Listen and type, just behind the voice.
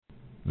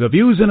The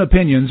views and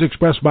opinions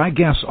expressed by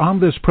guests on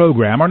this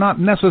program are not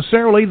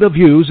necessarily the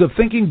views of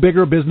Thinking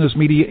Bigger Business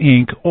Media,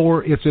 Inc.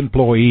 or its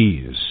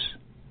employees.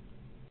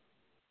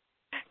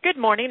 Good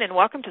morning and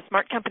welcome to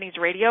Smart Companies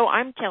Radio.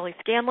 I'm Kelly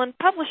Scanlon,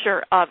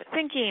 publisher of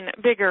Thinking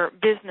Bigger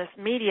Business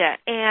Media.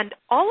 And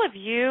all of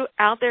you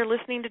out there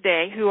listening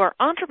today who are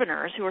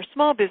entrepreneurs, who are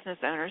small business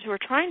owners, who are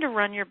trying to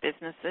run your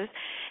businesses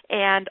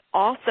and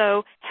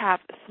also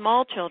have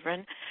small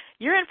children,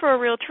 you're in for a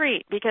real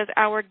treat because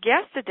our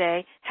guest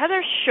today,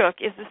 Heather Shook,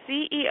 is the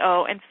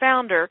CEO and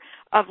founder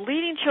of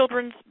leading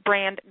children's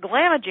brand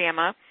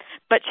Glamma-Jamma,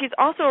 but she's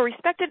also a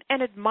respected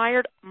and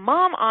admired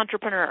mom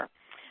entrepreneur.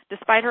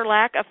 Despite her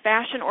lack of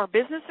fashion or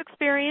business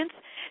experience,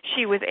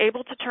 she was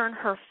able to turn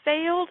her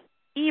failed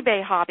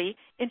eBay hobby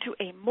into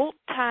a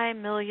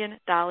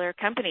multi-million-dollar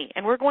company.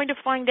 And we're going to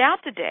find out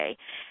today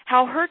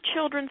how her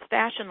children's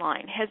fashion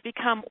line has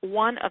become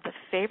one of the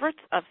favorites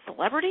of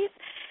celebrities,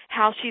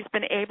 how she's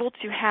been able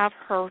to have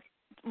her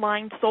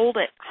line sold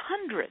at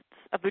hundreds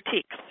of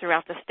boutiques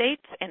throughout the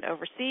states and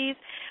overseas,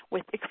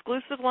 with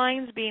exclusive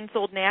lines being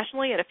sold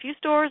nationally at a few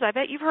stores I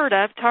bet you've heard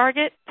of: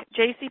 Target,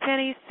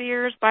 JCPenney,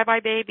 Sears, Bye Bye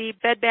Baby,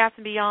 Bed Bath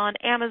 & Beyond,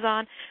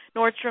 Amazon,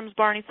 Nordstrom's,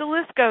 Barney's. The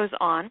list goes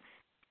on.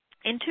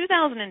 In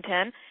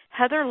 2010,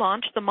 Heather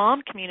launched the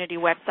mom community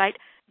website,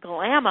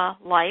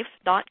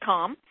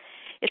 GlammaLife.com.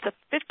 It's a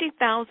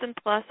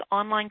 50,000-plus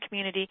online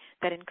community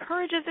that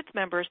encourages its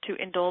members to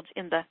indulge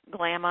in the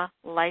Glamma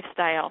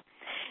lifestyle.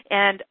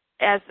 And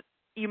as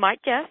you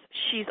might guess,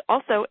 she's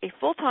also a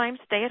full-time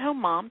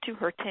stay-at-home mom to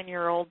her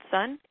 10-year-old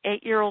son,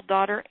 8-year-old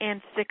daughter,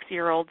 and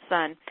 6-year-old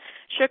son.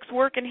 Shook's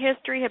work and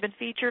history have been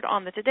featured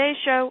on The Today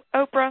Show,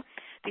 Oprah,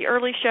 The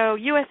Early Show,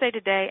 USA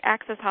Today,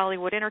 Access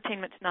Hollywood,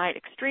 Entertainment Tonight,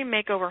 Extreme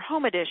Makeover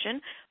Home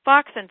Edition,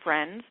 Fox and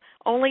Friends,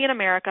 Only in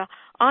America,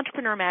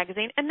 Entrepreneur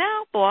Magazine, and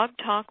now Blog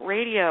Talk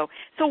Radio.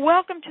 So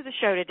welcome to the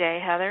show today,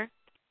 Heather.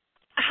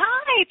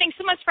 Hi, thanks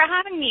so much for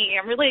having me.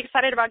 I'm really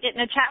excited about getting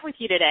to chat with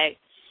you today.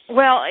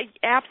 Well,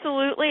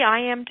 absolutely, I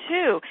am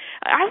too.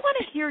 I want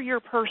to hear your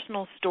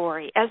personal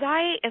story. As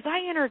I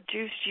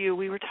introduced you,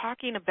 we were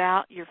talking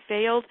about your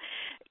failed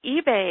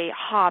eBay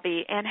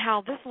hobby and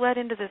how this led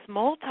into this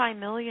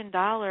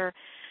multi-million-dollar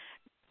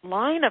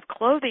line of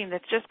clothing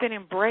that's just been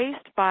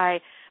embraced by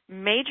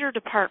major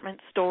department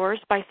stores,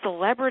 by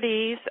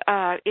celebrities.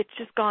 It's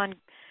just gone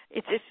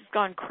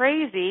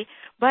crazy.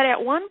 But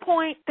at one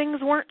point,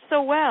 things weren't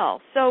so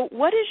well. So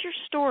what is your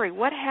story?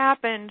 What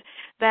happened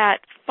that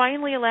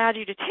finally allowed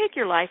you to take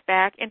your life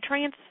back and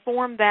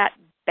transform that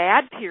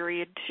bad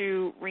period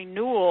to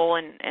renewal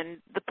and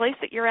the place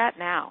that you're at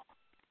now?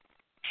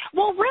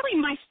 Well, really,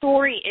 my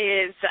story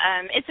is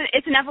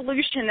it's an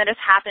evolution that has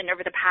happened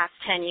over the past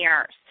 10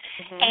 years.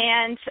 Mm-hmm.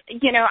 And,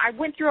 I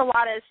went through a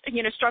lot of,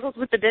 struggles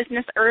with the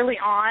business early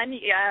on,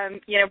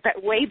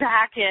 but way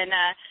back in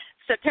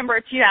September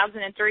of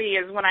 2003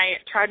 is when I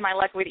tried my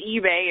luck with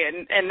eBay,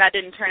 and that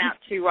didn't turn out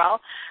too well.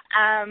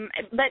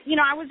 But,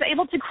 I was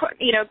able to,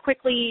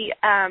 quickly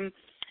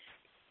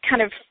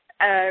kind of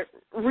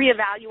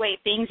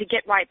reevaluate things and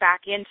get right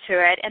back into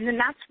it. And then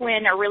that's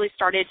when I really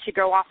started to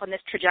go off on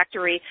this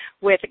trajectory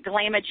with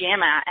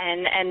Glamma-Jamma,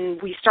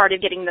 and we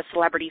started getting the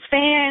celebrity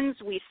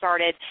fans. We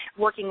started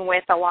working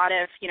with a lot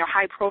of,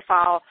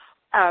 high-profile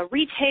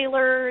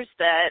retailers,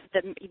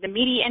 the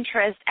media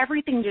interest,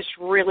 everything just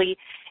really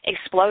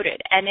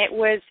exploded, and it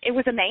was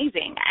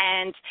amazing.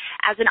 And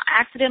as an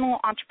accidental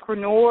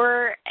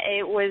entrepreneur,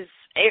 it was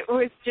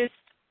just,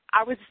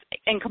 I was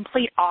in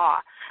complete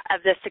awe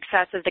of the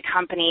success of the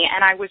company,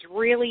 and I was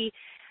really,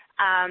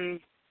 I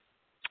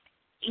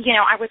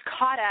was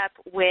caught up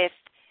with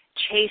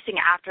chasing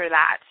after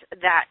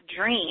that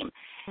dream.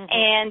 Mm-hmm.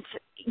 And,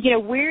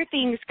 where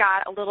things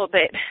got a little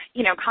bit,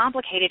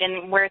 complicated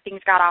and where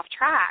things got off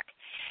track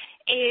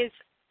is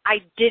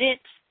I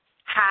didn't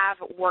have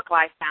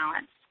work-life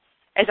balance.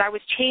 As I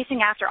was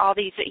chasing after all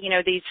these,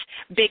 these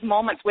big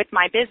moments with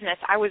my business,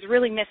 I was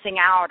really missing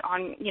out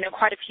on,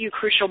 quite a few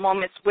crucial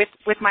moments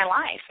with my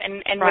life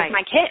and right. with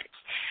my kids.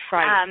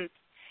 Right.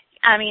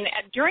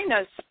 During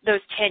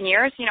those 10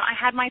 years, I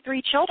had my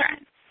 3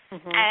 children.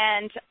 Mm-hmm.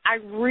 And I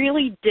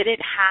really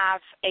didn't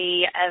have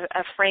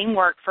a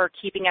framework for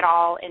keeping it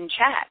all in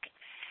check.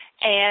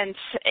 And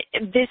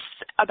this,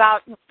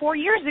 about 4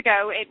 years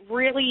ago, it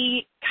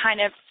really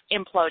kind of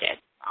imploded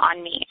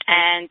on me.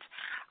 And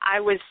I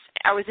was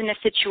in a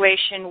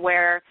situation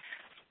where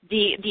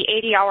the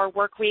 80-hour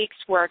work weeks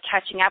were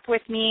catching up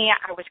with me.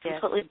 I was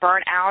completely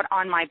burnt out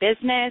on my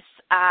business.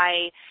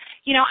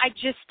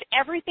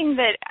 Everything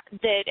that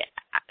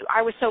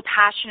I was so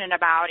passionate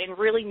about and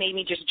really made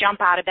me just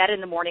jump out of bed in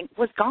the morning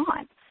was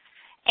gone.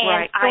 And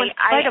right. So in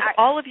spite of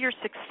all of your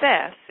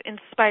success, in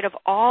spite of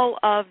all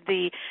of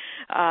the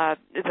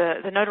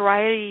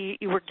notoriety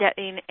you were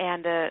getting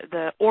and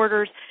the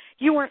orders,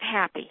 you weren't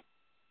happy.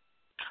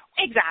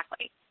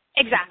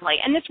 Exactly.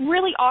 And this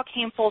really all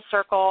came full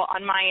circle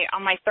on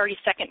my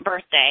 32nd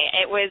birthday.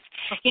 It was,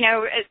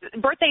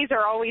 birthdays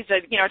are always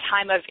a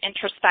time of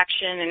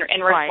introspection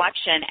and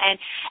reflection. Right.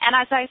 And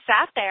as I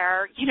sat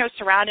there,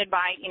 surrounded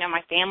by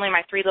my family,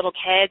 my 3 little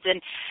kids,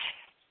 and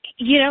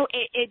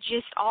it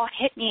just all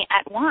hit me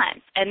at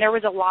once. And there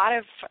was a lot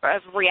of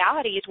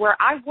realities where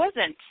I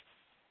wasn't,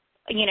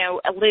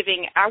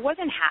 I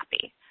wasn't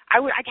happy.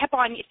 I kept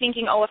on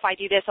thinking, if I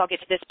do this, I'll get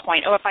to this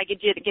point. If I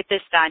get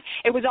this done.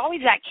 It was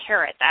always that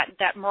carrot,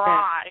 that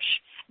mirage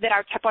that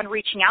I kept on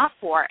reaching out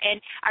for. And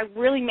I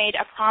really made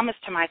a promise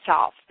to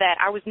myself that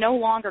I was no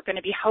longer going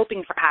to be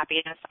hoping for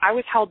happiness. I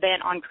was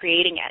hell-bent on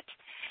creating it.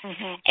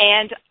 Mm-hmm.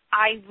 And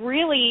I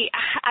really,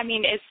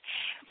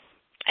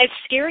 as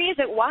scary as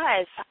it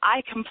was,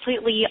 I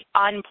completely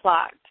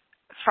unplugged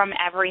from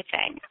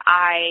everything.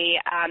 I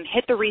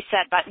hit the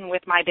reset button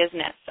with my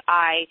business.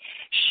 I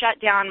shut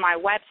down my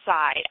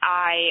website.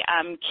 I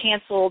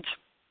canceled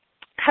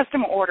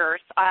custom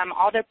orders,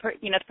 all the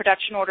the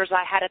production orders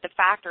I had at the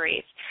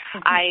factories.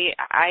 Mm-hmm.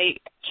 I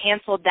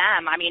canceled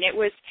them. It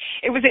was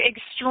an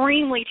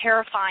extremely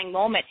terrifying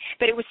moment,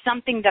 but it was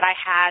something that I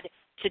had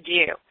to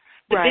do.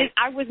 Right.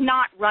 I was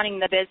not running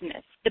the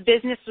business. The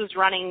business was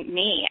running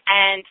me.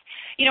 And,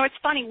 it's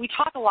funny. We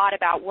talk a lot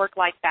about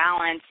work-life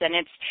balance, and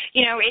it's,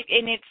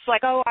 and it's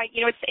like,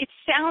 it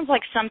sounds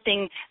like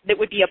something that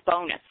would be a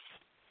bonus.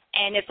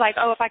 And it's like,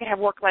 if I could have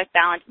work-life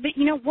balance. But,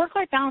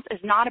 work-life balance is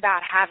not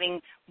about having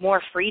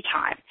more free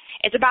time.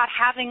 It's about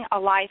having a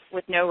life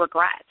with no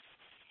regrets.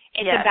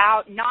 It's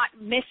about not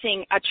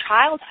missing a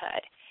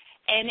childhood.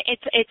 And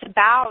it's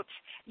about,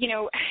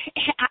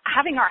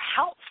 having our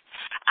health.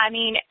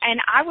 And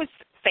I was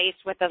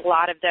faced with a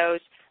lot of those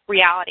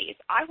realities.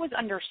 I was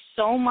under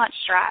so much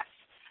stress,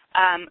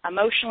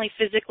 emotionally,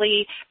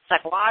 physically,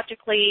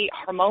 psychologically,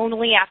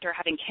 hormonally, after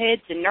having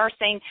kids and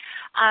nursing,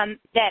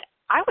 that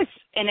I was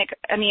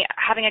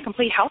having a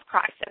complete health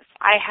crisis.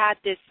 I had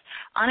this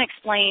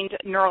unexplained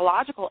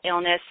neurological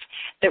illness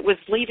that was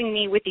leaving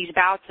me with these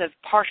bouts of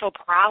partial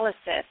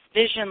paralysis,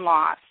 vision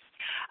loss.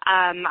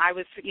 I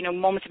was,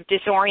 moments of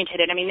disoriented.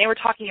 They were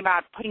talking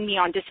about putting me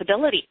on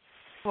disability.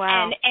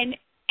 Wow. And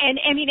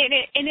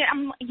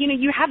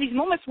you have these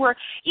moments where,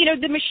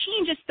 the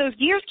machine those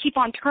gears keep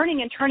on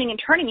turning and turning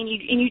and turning,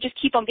 and you just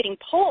keep on getting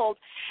pulled.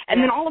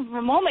 And then all of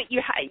a moment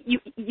you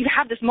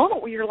have this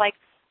moment where you're like,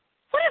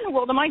 what in the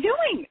world am I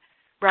doing?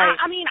 Right.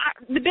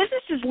 The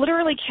business is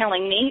literally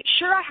killing me.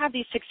 Sure, I have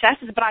these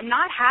successes, but I'm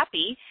not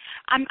happy.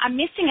 I'm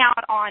missing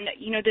out on,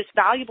 this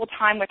valuable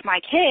time with my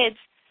kids.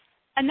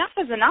 Enough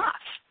is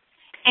enough.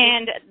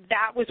 And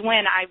that was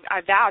when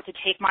I vowed to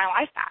take my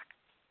life back.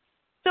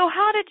 So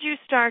how did you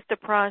start the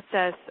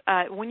process?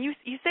 When you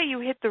say you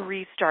hit the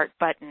restart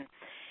button,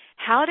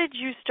 how did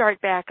you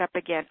start back up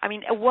again?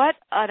 What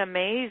an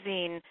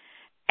amazing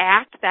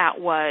act that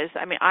was.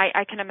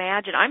 I can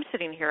imagine. I'm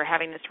sitting here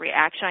having this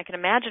reaction. I can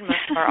imagine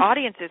most of our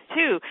audiences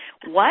too.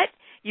 What?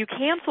 You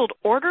canceled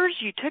orders?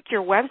 You took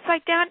your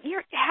website down?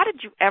 How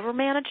did you ever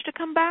manage to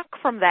come back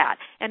from that?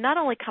 And not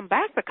only come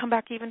back, but come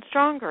back even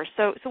stronger.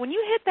 So when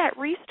you hit that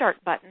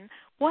restart button,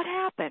 what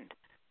happened?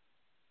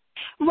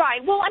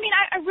 Right. Well,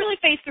 I really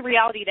faced the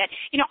reality that,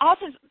 all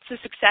the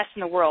success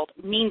in the world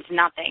means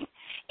nothing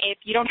if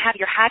you don't have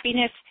your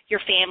happiness, your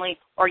family,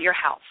 or your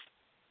health.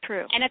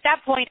 True. And at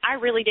that point, I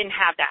really didn't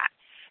have that.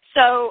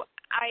 So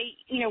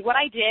what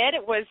I did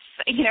was,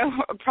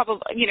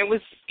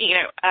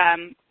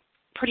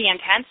 pretty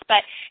intense,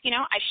 but,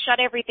 I shut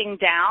everything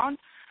down.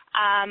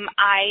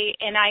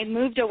 I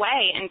moved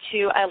away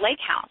into a lake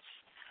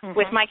house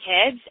with my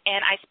kids,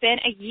 and I spent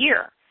a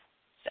year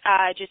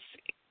just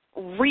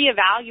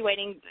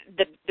reevaluating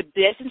the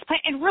business plan.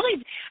 And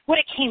really what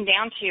it came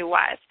down to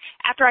was,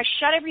 after I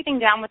shut everything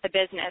down with the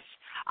business,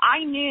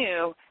 I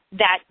knew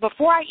that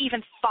before I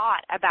even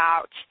thought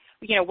about,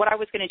 what I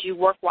was going to do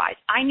work-wise,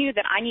 I knew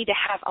that I need to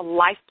have a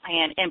life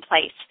plan in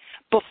place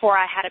before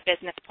I had a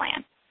business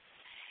plan.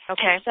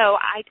 Okay. And so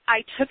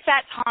I took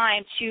that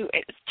time to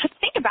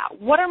think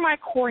about, what are my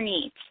core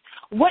needs?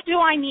 What do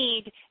I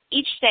need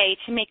each day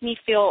to make me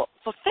feel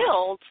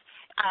fulfilled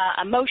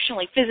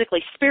emotionally,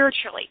 physically,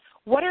 spiritually?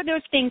 What are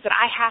those things that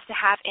I have to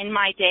have in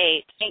my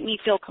day to make me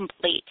feel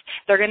complete?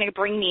 They're going to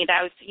bring me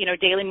those,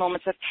 daily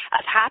moments of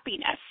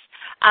happiness.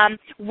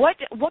 What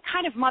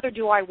kind of mother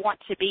do I want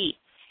to be?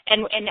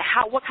 And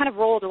what kind of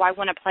role do I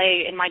want to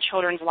play in my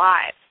children's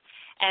lives?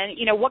 And,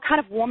 what kind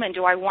of woman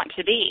do I want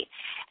to be?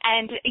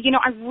 And,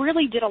 I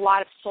really did a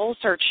lot of soul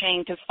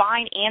searching to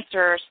find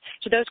answers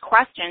to those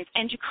questions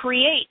and to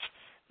create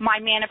my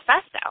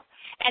manifesto.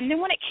 And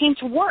then when it came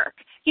to work,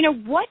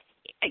 what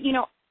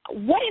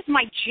is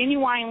my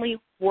genuinely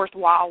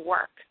worthwhile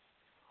work?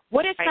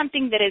 What is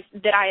something that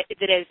I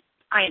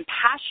am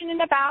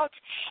passionate about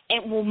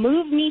and will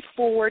move me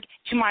forward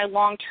to my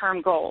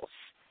long-term goals?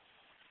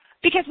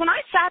 Because when I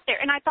sat there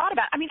and I thought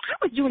about, I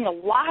was doing a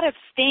lot of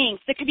things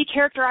that could be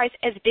characterized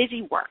as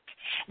busy work.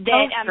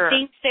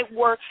 Things that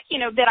were,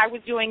 that I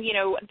was doing,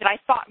 that I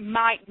thought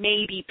might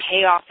maybe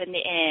pay off in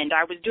the end.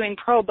 I was doing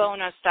pro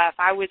bono stuff.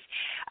 I was,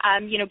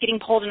 getting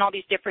pulled in all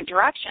these different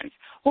directions.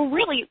 Well,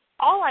 really,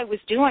 all I was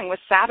doing was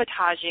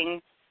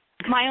sabotaging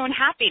my own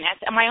happiness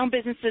and my own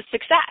business's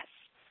success.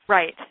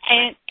 Right.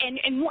 And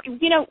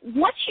you know,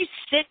 once you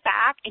sit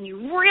back and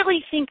you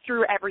really think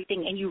through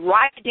everything and you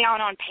write it down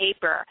on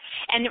paper,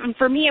 and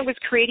for me it was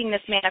creating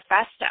this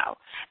manifesto,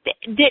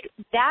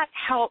 that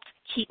helped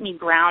keep me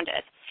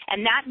grounded.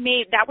 And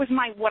that was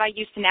what I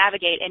used to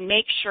navigate and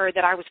make sure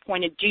that I was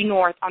pointed due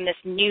north on this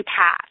new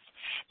path,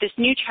 this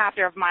new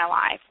chapter of my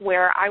life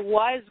where I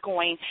was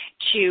going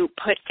to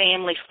put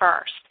family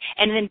first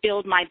and then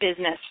build my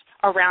business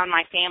around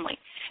my family.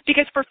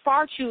 Because for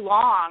far too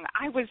long,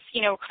 I was,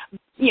 you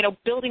know,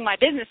 building my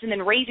business and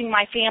then raising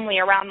my family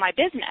around my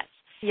business.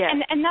 Yes.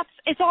 And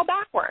it's all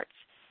backwards.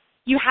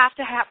 You have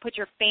to put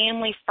your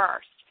family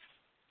first.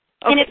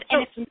 Okay. And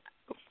it's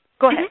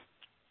go ahead.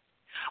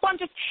 Well,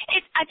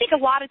 I think a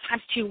lot of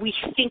times too we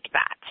think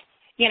that,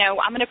 you know,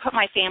 I'm going to put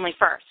my family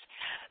first.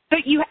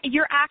 But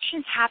your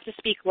actions have to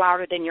speak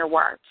louder than your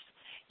words.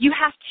 You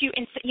have to,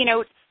 you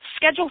know,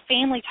 schedule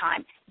family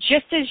time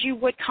just as you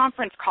would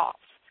conference calls.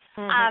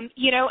 Mm-hmm.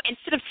 You know,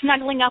 instead of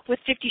snuggling up with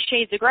 50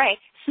 Shades of Grey,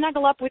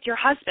 snuggle up with your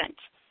husband.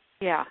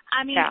 Yeah.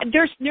 I mean,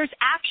 there's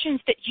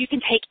actions that you can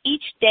take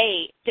each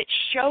day that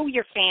show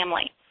your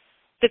family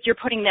that you're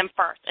putting them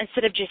first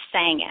instead of just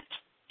saying it.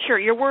 Sure,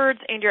 your words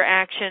and your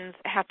actions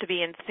have to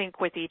be in sync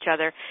with each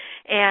other.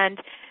 And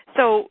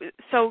so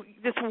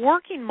this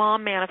Working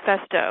Mom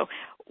Manifesto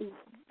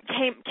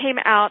came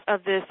out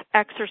of this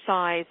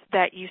exercise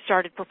that you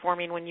started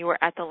performing when you were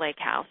at the lake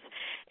house.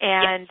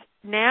 And yes.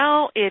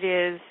 Now it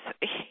is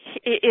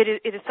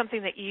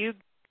something that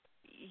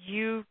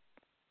you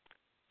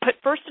put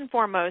first and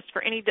foremost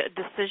for any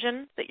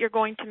decision that you're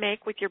going to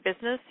make with your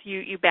business.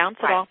 You bounce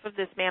it off of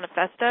this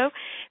manifesto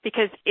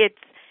because it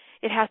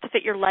has to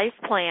fit your life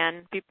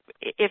plan.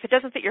 If it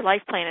doesn't fit your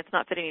life plan, it's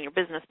not fitting in your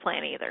business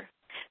plan either.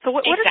 So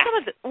what are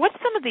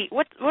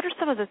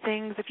some of the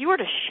things, if you were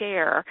to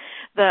share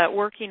the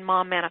Working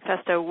Mom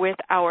Manifesto with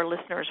our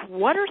listeners,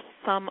 what are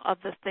some of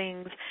the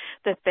things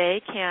that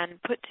they can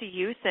put to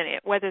use in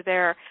it?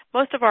 Whether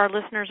most of our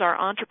listeners are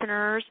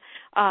entrepreneurs,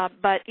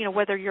 but you know,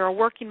 whether you're a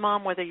working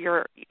mom, whether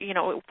you're, you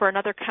know, for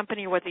another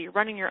company, whether you're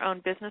running your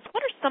own business,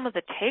 what are some of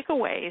the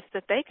takeaways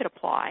that they could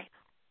apply?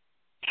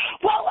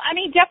 Well, I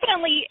mean,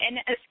 definitely, and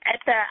it's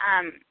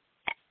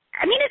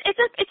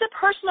a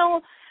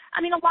personal. I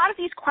mean, a lot of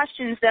these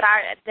questions that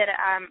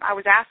I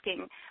was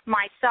asking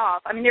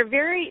myself, I mean, they're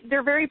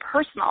very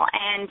personal,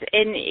 and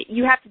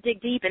you have to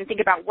dig deep and think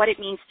about what it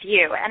means to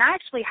you. And I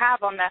actually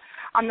have on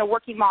the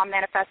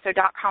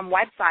WorkingMomManifesto.com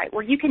website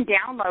where you can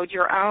download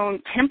your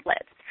own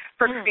templates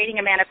for creating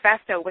a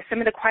manifesto with some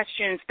of the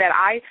questions that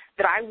I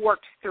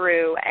worked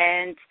through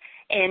and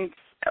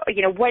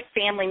you know, what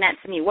family meant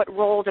to me, what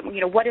roles,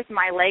 you know, what is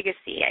my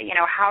legacy, you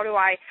know, how do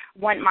I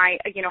want my,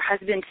 you know,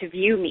 husband to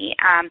view me,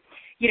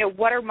 you know,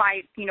 what are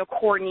my, you know,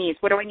 core needs,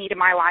 what do I need in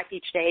my life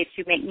each day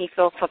to make me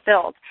feel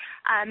fulfilled,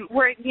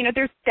 where, you know,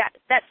 there's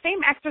that same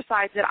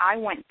exercise that I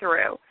went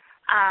through.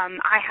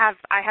 I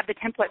have the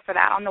template for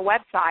that on the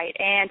website,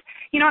 and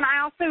you know, and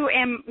I also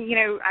am, you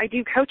know, I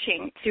do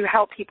coaching to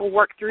help people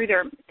work through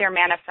their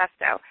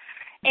manifesto,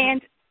 and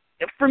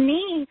for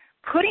me,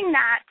 putting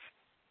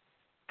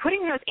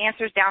those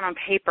answers down on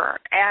paper,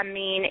 I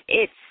mean,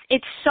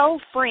 it's so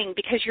freeing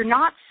because you're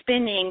not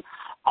spending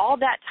all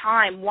that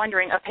time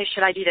wondering, okay,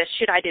 should I do this?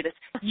 Should I do this?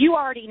 You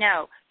already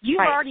know.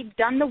 You've already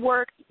done the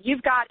work.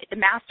 You've got the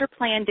master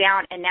plan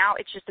down, and now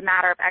it's just a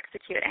matter of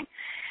executing.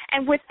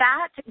 And with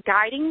that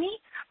guiding me,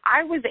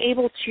 I was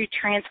able to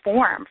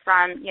transform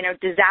from, you know,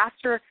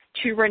 disaster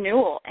to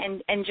renewal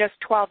in just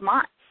 12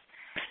 months.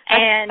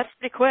 That's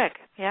pretty quick,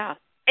 yeah.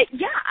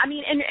 Yeah, I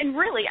mean, and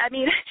really, I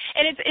mean,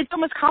 and it's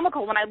almost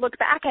comical when I look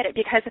back at it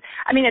because,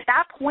 I mean, at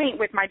that point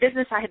with my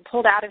business, I had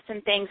pulled out of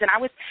some things, and I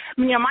was,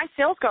 you know, my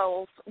sales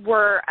goals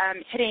were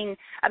hitting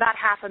about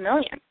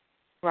 $500,000.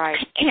 Right.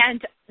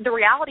 And the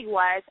reality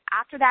was,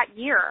 after that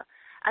year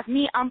of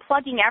me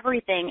unplugging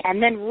everything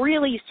and then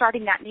really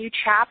starting that new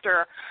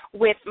chapter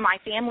with my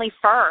family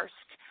first,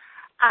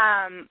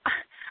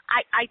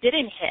 I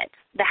didn't hit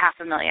the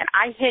 $500,000.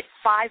 I hit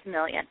 $5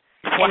 million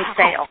in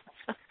sales.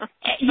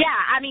 Yeah,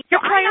 I mean,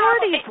 your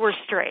priorities were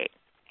straight.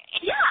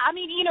 Yeah, I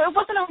mean, you know, it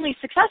wasn't only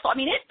successful. I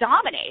mean, it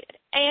dominated,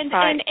 and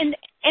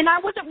I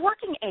wasn't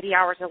working 80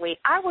 hours a week.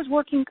 I was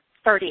working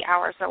 30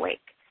 hours a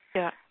week.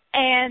 Yeah,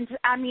 and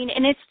I mean,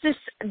 and it's just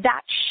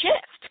that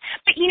shift.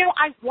 But you know,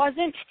 I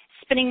wasn't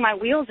spinning my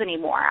wheels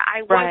anymore.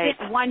 I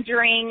wasn't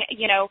wondering,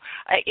 you know,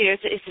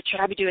 should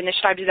I be doing this?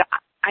 Should I do that?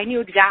 I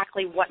knew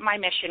exactly what my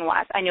mission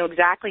was. I knew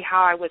exactly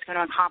how I was going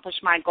to accomplish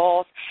my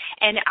goals,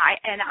 and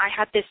I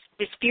had this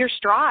fierce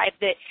drive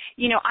that,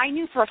 you know, I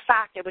knew for a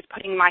fact I was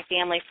putting my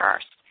family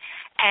first.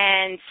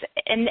 And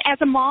as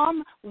a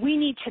mom, we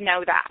need to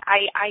know that.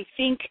 I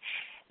think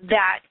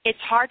that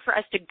it's hard for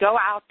us to go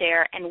out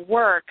there and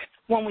work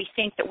when we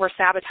think that we're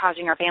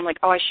sabotaging our family. Like,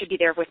 oh, I should be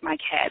there with my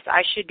kids.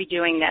 I should be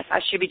doing this. I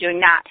should be doing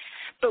that.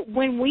 But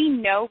when we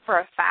know for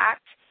a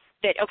fact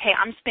that, okay,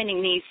 I'm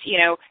spending these,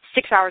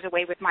 6 hours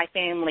away with my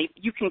family,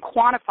 you can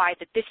quantify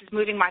that this is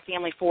moving my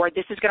family forward,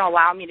 this is going to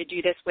allow me to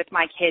do this with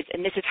my kids,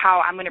 and this is how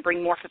I'm going to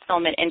bring more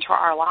fulfillment into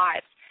our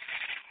lives.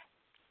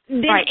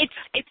 Then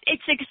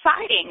it's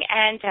exciting.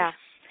 And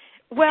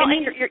Well,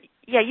 and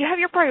you have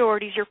your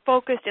priorities, you're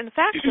focused, and the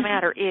fact of the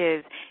matter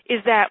is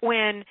that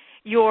when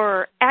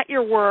you're at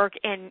your work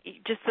and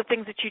just the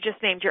things that you just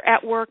named, you're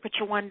at work, but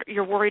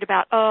you're worried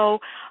about,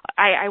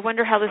 I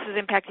wonder how this is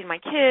impacting my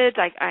kids,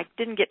 I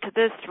didn't get to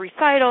this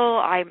recital,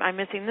 I'm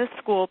missing this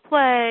school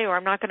play, or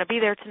I'm not going to be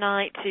there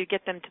tonight to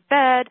get them to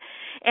bed,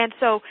 and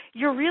so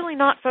you're really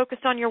not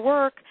focused on your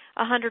work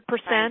 100%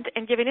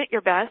 and giving it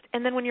your best,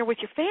 and then when you're with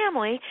your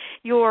family,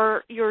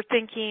 you're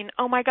thinking,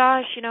 oh my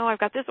gosh, I've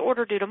got this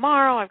order due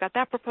tomorrow, I've got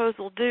that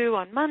proposal due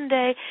on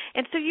Monday,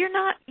 and so you're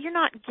not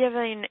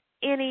giving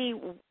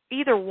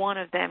either one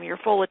of them your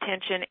full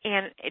attention,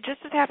 and it just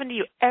has happened to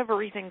you,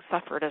 everything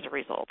suffered as a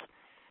result.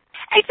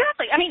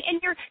 Exactly. I mean, and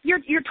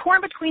you're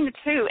torn between the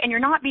two, and you're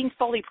not being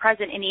fully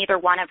present in either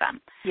one of them.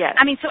 Yes.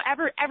 I mean, so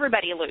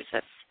everybody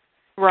loses.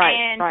 Right,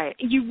 and right.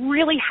 You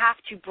really have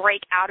to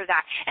break out of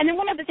that. And then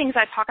one of the things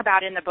I talk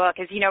about in the book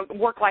is,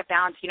 work-life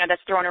balance,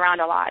 that's thrown around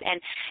a lot. And,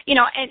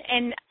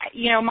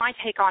 my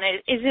take on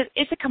it is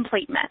it's a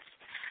complete mess.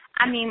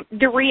 I mean,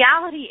 the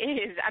reality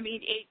is,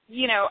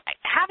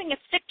 having a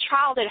sick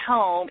child at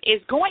home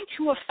is going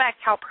to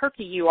affect how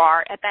perky you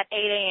are at that 8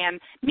 a.m.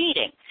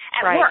 meeting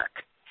at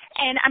work.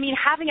 And,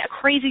 having a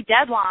crazy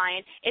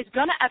deadline is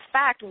going to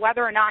affect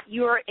whether or not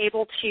you're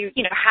able to,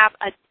 have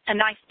a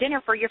nice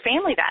dinner for your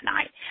family that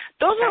night.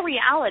 Those are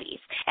realities.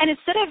 And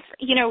instead of,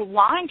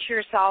 lying to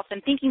yourself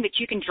and thinking that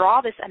you can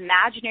draw this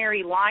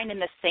imaginary line in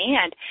the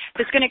sand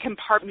that's going to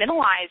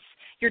compartmentalize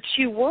your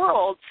two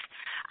worlds,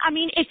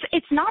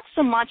 it's not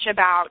so much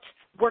about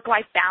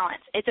work-life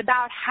balance. It's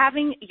about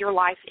having your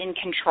life in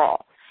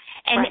control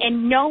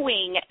and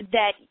knowing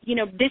that,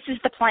 this is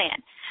the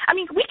plan.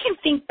 We can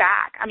think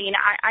back.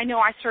 I know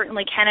I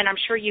certainly can, and I'm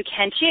sure you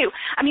can too.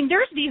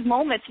 There's these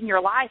moments in your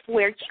life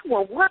where you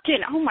were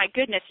working,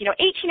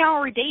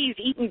 18-hour days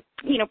eating,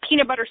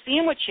 peanut butter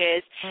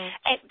sandwiches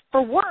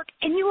for work,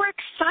 and you were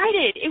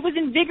excited. It was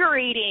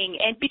invigorating,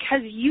 and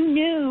because you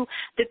knew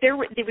that there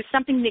was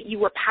something that you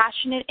were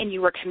passionate and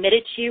you were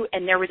committed to,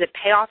 and there was a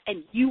payoff,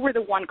 and you were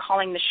the one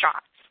calling the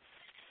shots.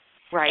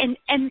 Right.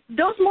 And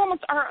those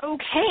moments are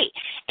okay.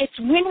 It's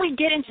when we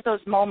get into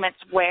those moments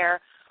where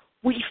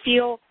we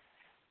feel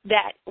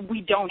that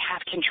we don't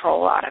have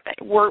control out of it.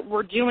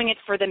 We're doing it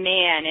for the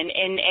man,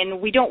 and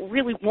we don't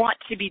really want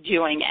to be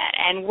doing it,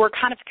 and we're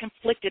kind of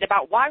conflicted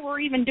about why we're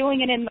even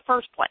doing it in the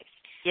first place.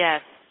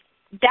 Yes.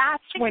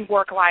 That's when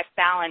work-life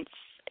balance,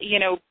 you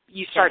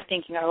start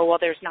thinking,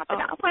 there's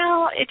nothing else.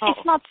 Well,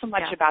 it's not so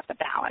much about the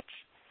balance.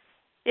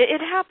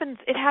 It happens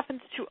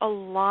to a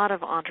lot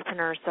of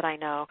entrepreneurs that I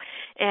know,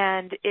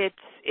 and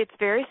it's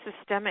very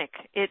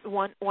systemic.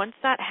 Once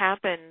that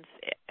happens,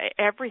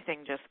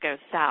 everything just goes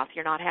south.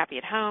 You're not happy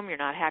at home. You're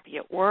not happy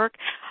at work.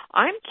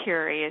 I'm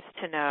curious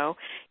to know,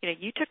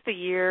 you took the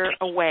year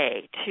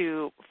away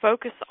to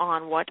focus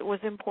on what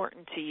was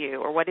important to you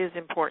or what is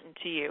important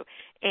to you,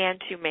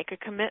 and to make a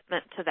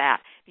commitment to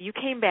that. You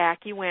came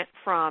back. You went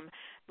from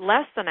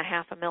less than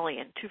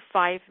 $500,000 to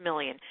 $5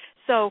 million.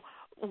 So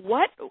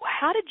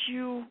how did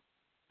you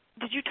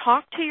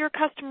talk to your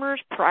customers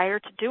prior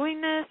to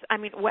doing this?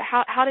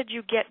 How did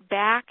you get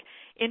back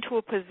into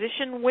a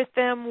position with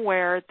them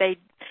where they,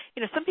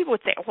 some people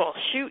would say, well,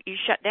 shoot, you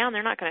shut down,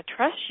 they're not going to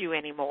trust you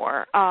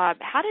anymore.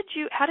 How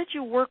did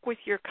you work with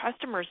your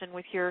customers and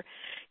with your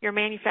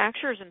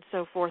manufacturers and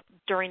so forth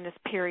during this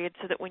period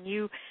so that when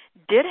you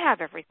did have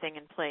everything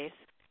in place,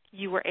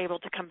 you were able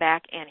to come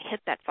back and hit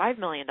that $5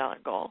 million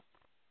goal?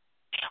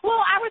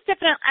 Well, I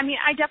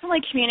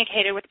definitely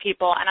communicated with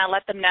people, and I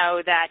let them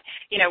know that,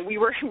 we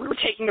were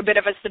taking a bit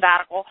of a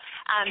sabbatical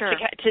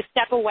to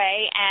step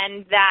away,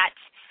 and that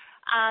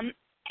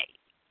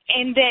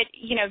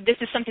this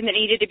is something that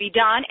needed to be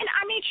done. And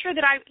I made sure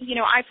that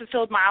I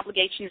fulfilled my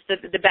obligations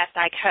the best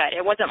I could.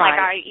 It wasn't like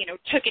I,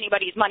 took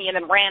anybody's money and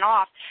then ran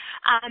off.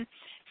 And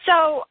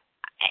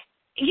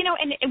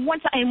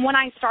when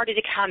I started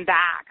to come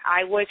back,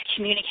 I was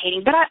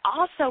communicating. But I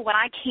also, when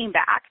I came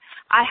back,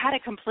 I had a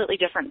completely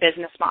different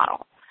business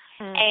model.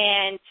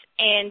 And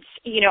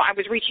I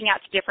was reaching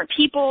out to different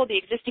people. The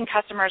existing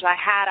customers I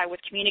had, I was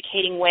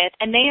communicating with,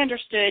 and they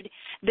understood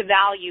the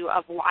value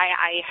of why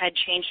I had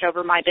changed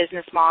over my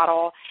business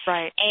model.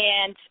 Right.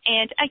 And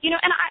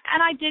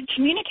I did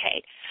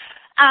communicate.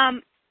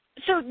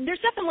 So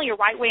there's definitely a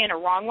right way and a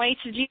wrong way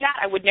to do that.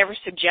 I would never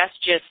suggest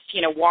just,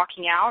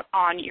 walking out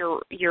on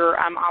your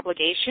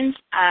obligations.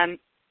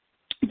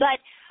 But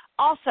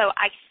also,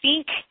 I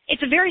think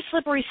it's a very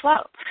slippery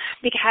slope,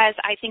 because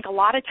I think a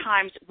lot of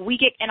times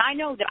and I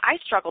know that I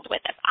struggled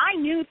with it. I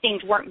knew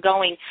things weren't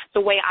going the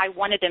way I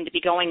wanted them to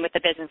be going with the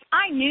business.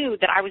 I knew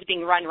that I was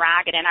being run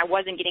ragged and I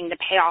wasn't getting the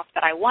payoff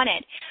that I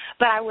wanted,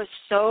 but I was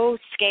so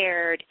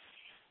scared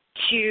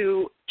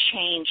to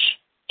change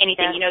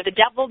anything. Yeah. The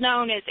devil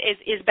known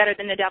is better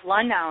than the devil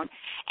unknown.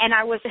 And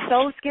I was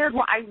so scared.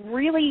 Well, I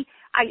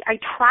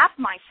trapped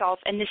myself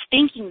in this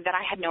thinking that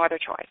I had no other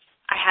choice.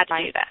 I had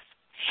to do this.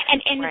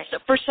 And right. so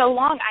for so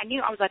long, I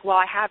knew, I was like, well,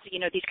 I have,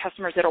 these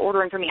customers that are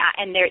ordering from me,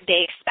 and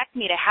they expect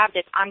me to have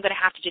this. I'm going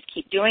to have to just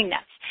keep doing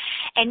this.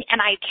 And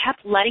I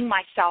kept letting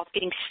myself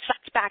getting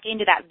sucked back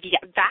into that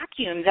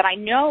vacuum that I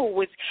know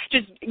was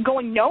just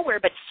going nowhere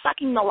but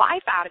sucking the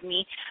life out of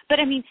me. But,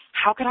 I mean,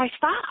 how could I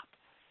stop?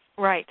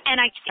 Right.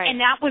 And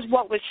that was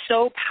what was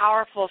so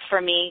powerful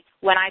for me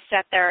when I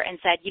sat there and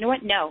said, you know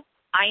what, no,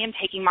 I am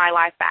taking my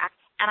life back,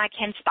 and I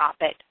can stop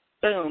it.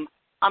 Boom,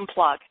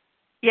 unplug.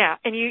 Yeah,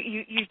 and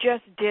you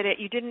just did it.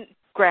 You didn't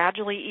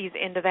gradually ease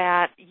into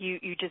that.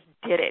 You just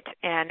did it,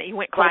 and you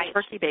went cold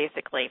turkey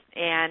basically.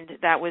 And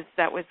that was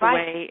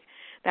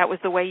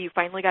the way you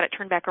finally got it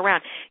turned back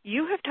around.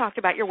 You have talked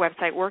about your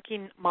website,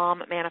 Working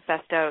Mom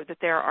Manifesto, that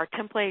there are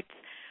templates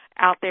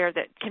out there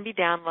that can be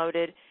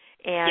downloaded,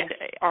 and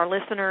our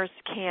listeners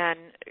can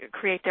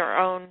create their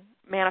own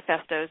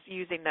manifestos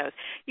using those.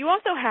 You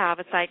also have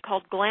a site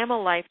called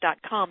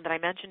glamalife.com that I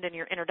mentioned in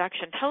your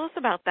introduction. Tell us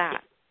about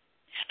that.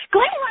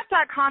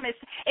 Glamalife.com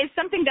is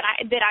something that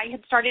I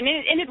had started,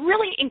 and it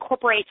really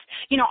incorporates,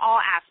 all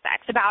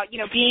aspects about,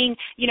 being,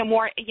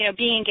 more,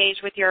 being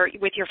engaged with your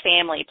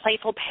family,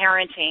 playful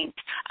parenting.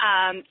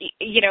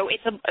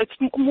 It's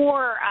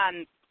more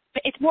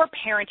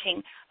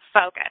parenting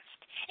focused.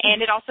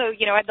 And it also,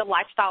 had the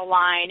lifestyle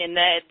line and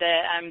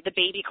the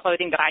baby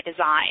clothing that I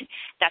design.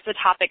 That's the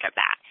topic of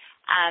that.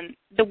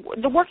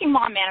 The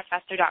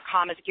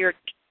WorkingMomManifesto.com is geared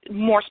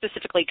more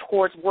specifically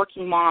towards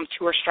working moms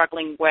who are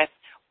struggling with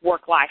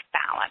work-life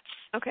balance.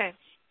 Okay.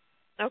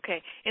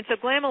 And so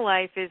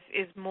Glamalife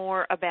is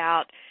more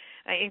about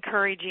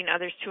encouraging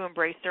others to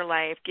embrace their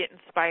life, get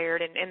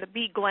inspired, and the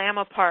Be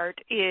Glamma part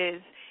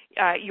is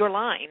your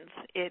lines.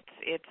 It's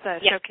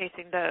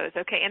showcasing those.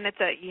 Okay, and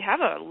you have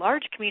a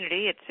large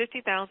community. It's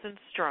 50,000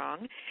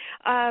 strong.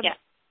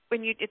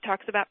 When it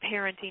talks about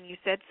parenting, you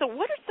said. So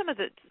what are some of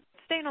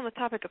staying on the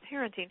topic of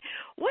parenting,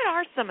 what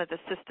are some of the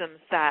systems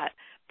that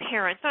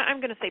parents,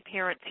 I'm going to say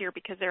parents here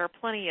because there are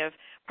plenty of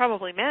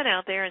probably men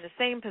out there in the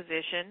same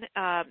position,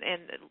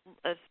 and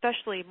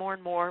especially more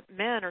and more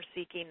men are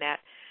seeking that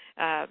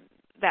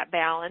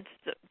balance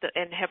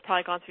and have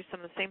probably gone through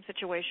some of the same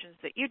situations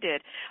that you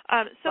did.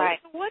 So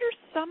what are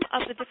some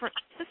of the different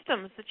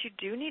systems that you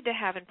do need to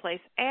have in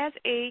place as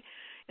a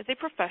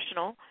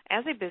professional,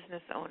 as a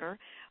business owner,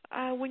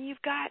 when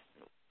you've got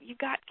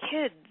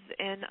kids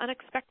and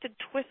unexpected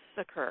twists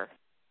occur?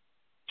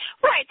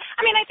 Right.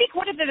 I mean, I think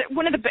one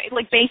of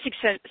the basic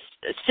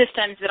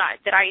systems that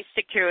I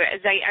stick to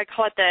is I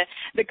call it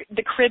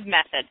the crib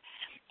method,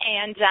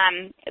 and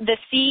the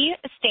C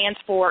stands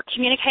for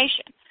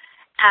communication.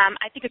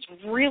 I think it's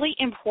really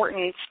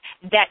important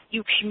that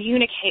you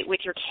communicate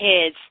with your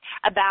kids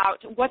about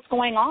what's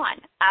going on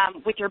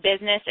with your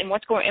business and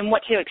what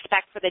to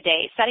expect for the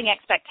day, setting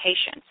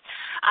expectations.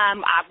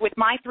 With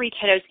my 3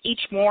 kiddos,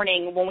 each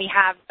morning when we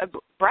have a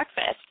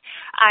breakfast,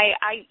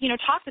 I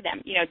talk to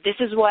them. This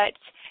is what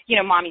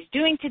mommy's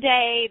doing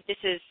today. This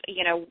is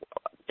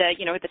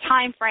the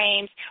time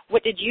frames.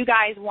 What did you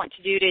guys want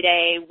to do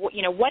today?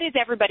 What is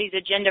everybody's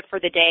agenda for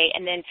the day?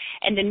 And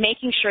then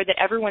making sure that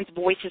everyone's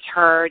voice is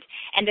heard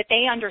and that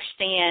they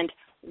understand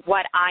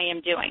what I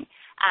am doing.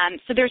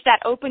 So there's that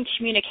open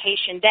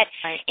communication that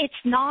it's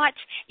not,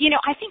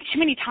 I think too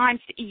many times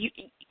it's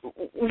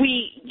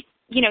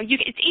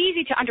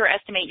easy to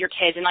underestimate your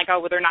kids and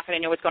they're not going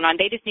to know what's going on.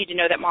 They just need to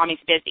know that mommy's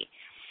busy.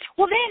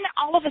 Well, then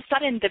all of a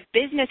sudden the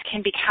business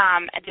can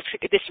become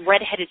this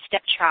redheaded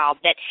stepchild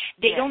that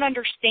they don't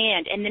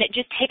understand, and then it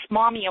just takes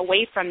mommy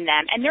away from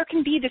them, and there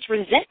can be this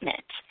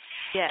resentment.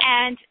 Yes.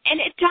 And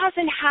it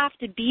doesn't have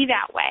to be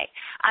that way.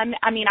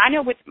 I mean, I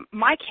know with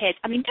my kids,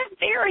 they're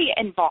very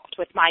involved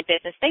with my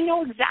business. They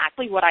know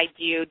exactly what I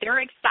do. They're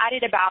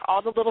excited about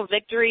all the little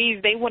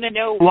victories. They want to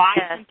know why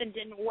something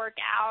didn't work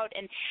out,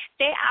 and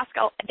they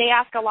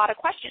ask a lot of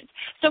questions.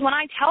 So when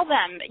I tell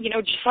them,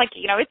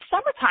 it's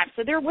summertime,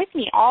 so they're with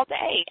me all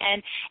day,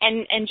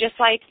 and just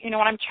like when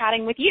I'm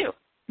chatting with you.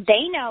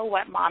 They know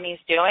what mommy's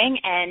doing,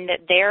 and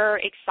they're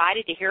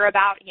excited to hear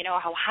about,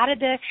 how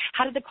did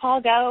the call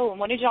go, and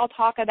what did y'all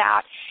talk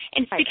about?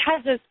 And it's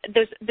because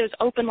those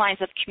open lines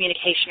of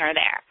communication are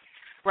there.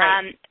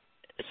 Right.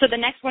 So the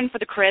next one for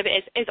the crib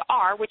is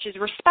R, which is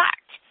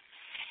respect.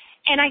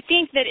 And I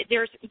think that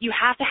you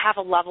have to have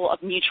a level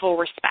of mutual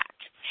respect.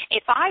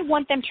 If I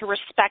want them to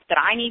respect that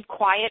I need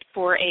quiet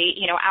for a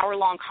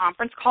hour-long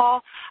conference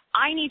call,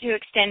 I need to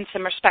extend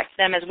some respect to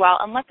them as well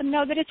and let them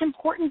know that it's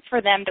important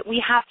for them that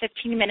we have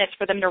 15 minutes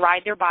for them to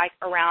ride their bike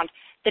around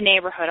the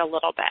neighborhood a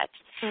little bit.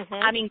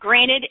 Mm-hmm.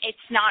 Granted,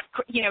 it's not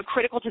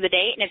critical to the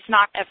date, and it's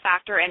not a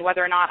factor in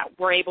whether or not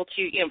we're able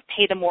to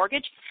pay the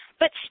mortgage,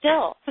 but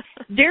still,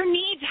 their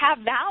needs have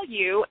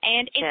value,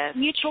 and it's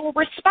mutual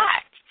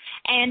respect.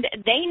 And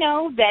they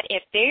know that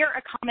if they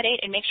accommodate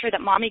and make sure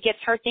that mommy gets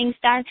her things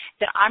done,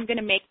 that I'm going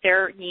to make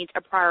their needs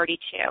a priority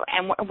too.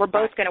 And we're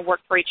both going to work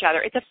for each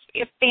other. It's a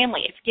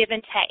family. It's give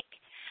and take.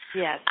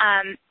 Yes.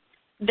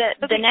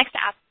 The next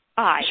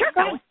I. Sure,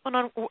 go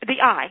ahead.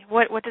 The I.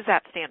 What does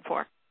that stand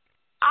for?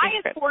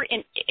 I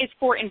is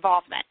for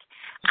involvement.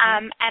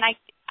 And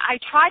I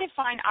try to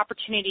find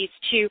opportunities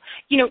to,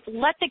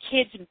 let the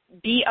kids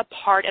be a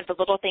part of the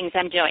little things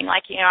I'm doing.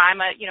 Like,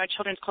 I'm a,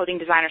 children's clothing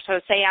designer. So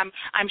say I'm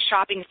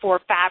shopping for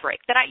fabric,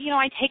 that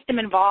I take them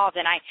involved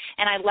and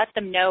I let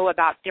them know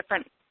about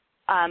different,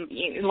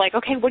 like,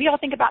 okay, what do y'all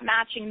think about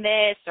matching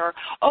this? Or,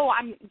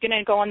 I'm going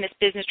to go on this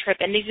business trip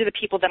and these are the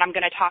people that I'm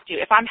going to talk to.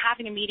 If I'm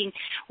having a meeting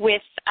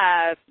with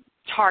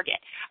Target,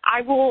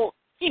 I will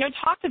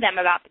talk to them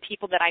about the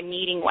people that I'm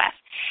meeting with.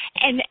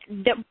 And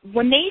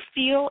when they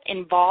feel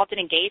involved and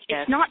engaged,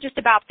 it's not just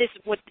about this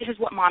is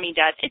what mommy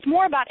does. It's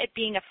more about it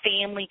being a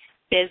family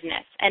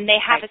business, and they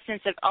have a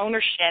sense of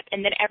ownership,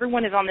 and that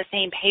everyone is on the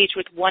same page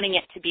with wanting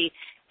it to be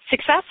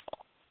successful.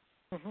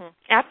 Mm-hmm.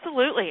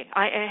 Absolutely.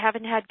 I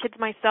haven't had kids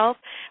myself.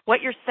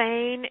 What you're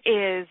saying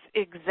is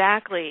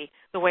exactly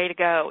the way to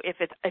go. If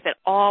at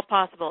all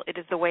possible, it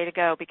is the way to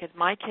go, because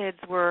my kids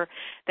were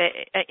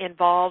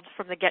involved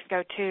from the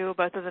get-go too.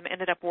 Both of them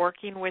ended up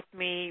working with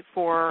me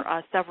for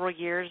several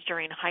years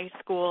during high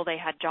school. They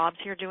had jobs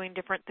here doing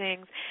different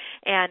things,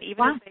 and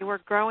even as they were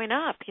growing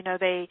up,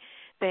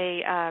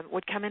 they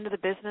would come into the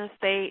business.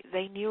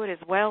 They knew it as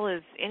well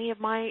as any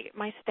of my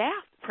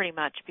staff, pretty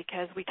much,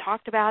 because we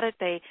talked about it.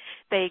 They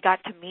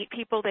got to meet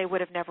people they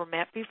would have never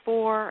met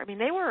before. I mean,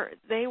 they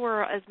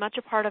were as much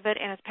a part of it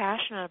and as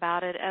passionate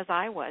about it as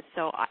I was.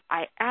 So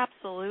I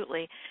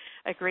absolutely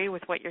agree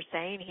with what you're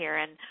saying here,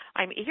 and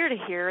I'm eager to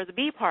hear the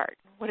B part.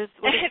 What does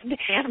it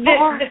stand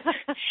for?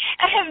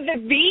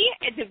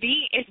 The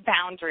B is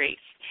boundaries.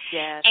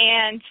 Yes.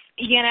 And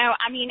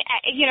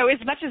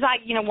as much as I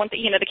want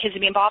the kids to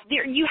be involved,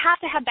 you have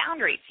to have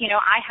boundaries.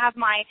 I have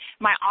my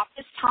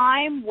office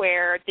time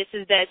where this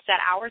is the set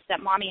hours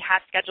that mommy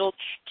has scheduled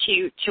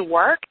to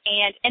work,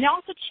 and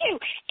also too,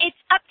 it's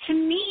up to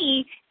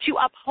me to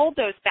uphold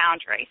those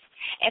boundaries.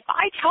 If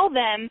I tell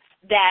them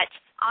that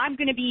I'm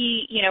going to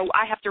be,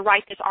 I have to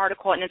write this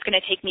article and it's going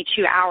to take me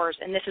 2 hours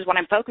and this is what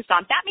I'm focused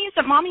on, that means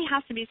that mommy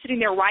has to be sitting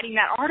there writing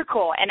that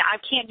article, and I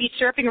can't be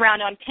surfing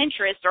around on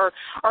Pinterest or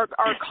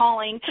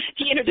calling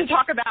to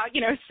talk about,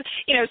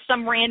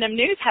 some random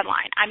news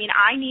headline. I mean,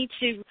 I need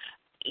to,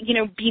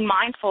 be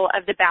mindful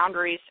of the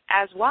boundaries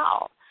as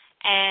well.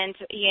 And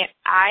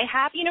I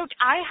have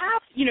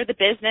the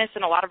business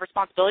and a lot of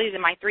responsibilities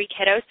and my 3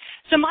 kiddos,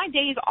 so my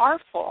days are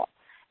full.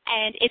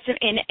 And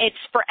it's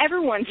for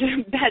everyone's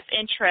best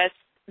interest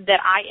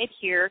that I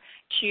adhere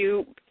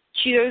to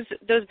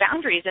those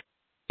boundaries,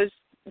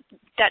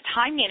 that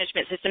time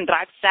management system that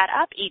I've set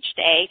up each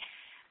day.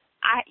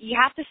 You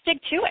have to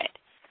stick to it.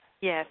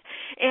 Yes,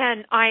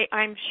 and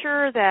I'm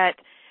sure that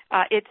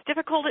it's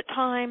difficult at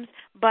times,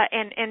 but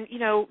and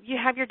you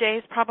have your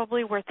days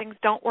probably where things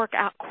don't work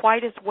out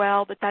quite as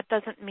well, but that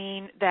doesn't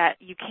mean that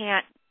you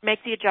can't make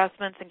the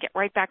adjustments and get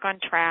right back on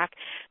track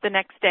the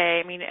next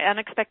day. I mean,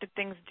 unexpected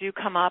things do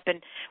come up,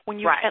 and when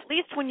you at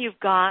least when you've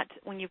got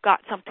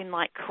something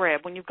like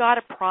Crib, when you've got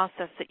a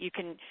process that you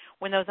can,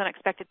 when those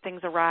unexpected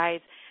things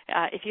arise,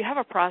 if you have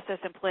a process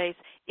in place,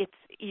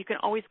 you can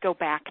always go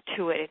back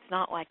to it. It's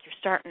not like you're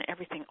starting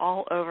everything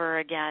all over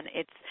again.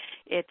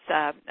 It's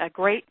a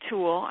great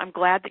tool. I'm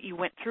glad that you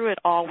went through it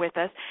all with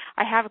us.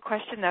 I have a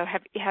question though.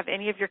 Have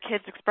any of your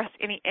kids expressed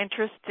any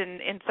interest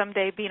in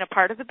someday being a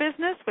part of the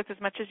business with as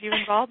much as you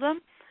involve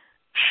them?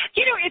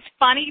 It's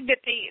funny that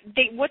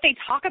what they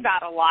talk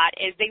about a lot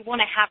is they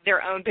want to have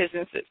their own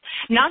businesses.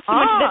 Not so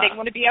much that they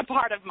want to be a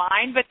part of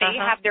mine, but they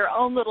have their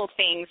own little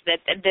things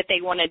that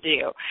they want to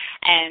do.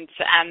 And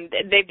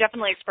they've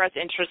definitely expressed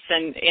interest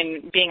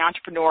in being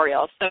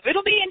entrepreneurial. So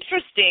it'll be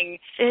interesting.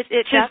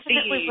 It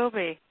definitely will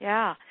be,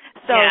 yeah.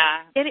 So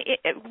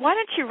why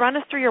don't you run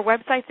us through your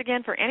websites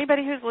again for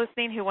anybody who's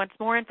listening who wants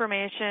more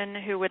information,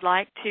 who would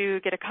like to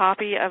get a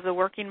copy of the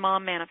Working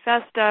Mom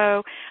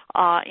Manifesto,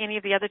 any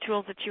of the other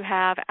tools that you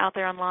have out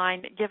there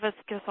online. Give us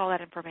all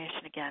that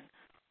information again.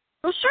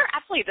 Well, sure,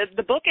 absolutely.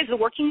 The book is The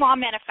Working Mom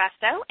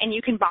Manifesto, and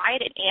you can buy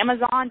it at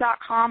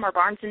Amazon.com or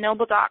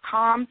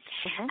BarnesandNoble.com.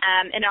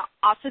 And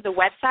also the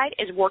website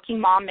is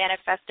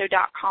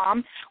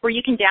WorkingMomManifesto.com, where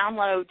you can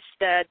download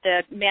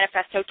the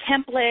manifesto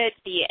template,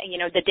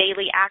 the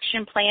daily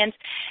action plans,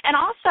 and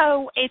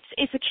also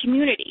it's a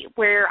community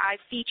where I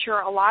feature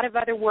a lot of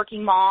other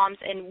working moms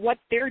and what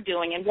they're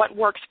doing and what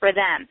works for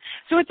them.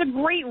 So it's a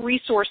great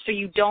resource so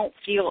you don't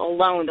feel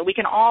alone, that we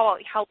can all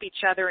help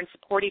each other and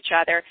support each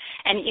other,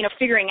 and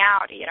figuring out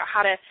how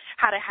to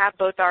have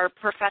both our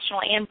professional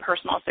and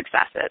personal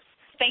successes.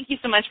 Thank you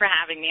so much for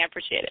having me. I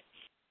appreciate it.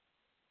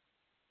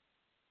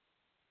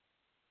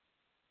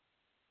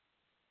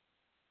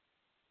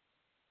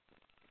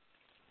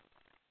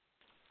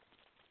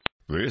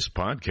 This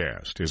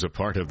podcast is a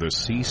part of the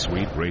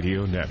C-Suite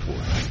Radio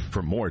Network.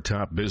 For more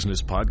top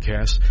business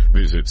podcasts,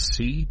 visit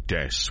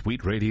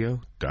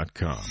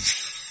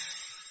c-suiteradio.com.